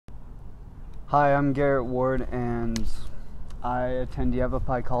Hi, I'm Garrett Ward, and I attend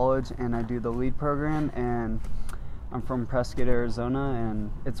Yavapai College, and I do the lead program, and I'm from Prescott, Arizona,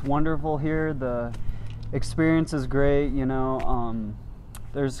 and it's wonderful here. The experience is great,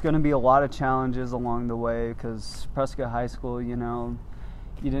 there's going to be a lot of challenges along the way because Prescott High School, you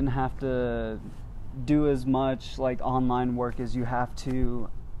didn't have to do as much like online work as you have to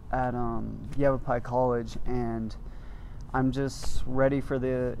at Yavapai College, and I'm just ready for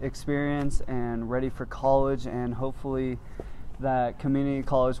the experience and ready for college, and hopefully that community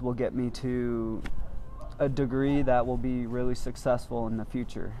college will get me to a degree that will be really successful in the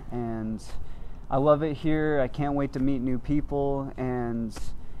future. And I love it here. I can't wait to meet new people, and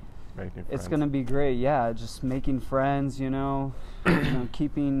it's going to be great. Yeah, just making friends,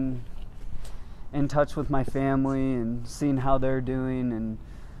 keeping in touch with my family and seeing how they're doing and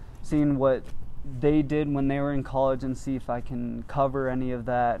seeing what they did when they were in college and see if I can cover any of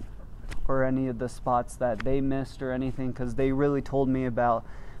that or any of the spots that they missed or anything, because they really told me about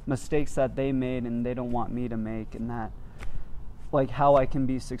mistakes that they made and they don't want me to make, and that like how I can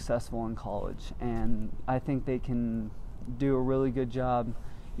be successful in college. And I think they can do a really good job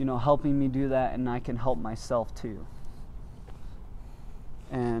helping me do that, and I can help myself too.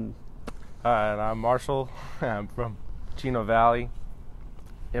 And Hi, and I'm Marshall. I'm from Chino Valley.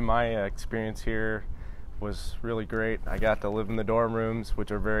 In my experience here was really great. I got to live in the dorm rooms,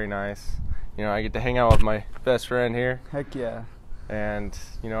 which are very nice. I get to hang out with my best friend here. Heck yeah. And,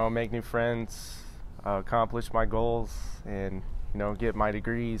 make new friends, accomplish my goals, and, get my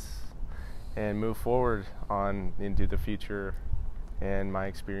degrees and move forward on into the future. And my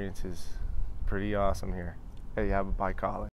experience is pretty awesome here at Yavapai College.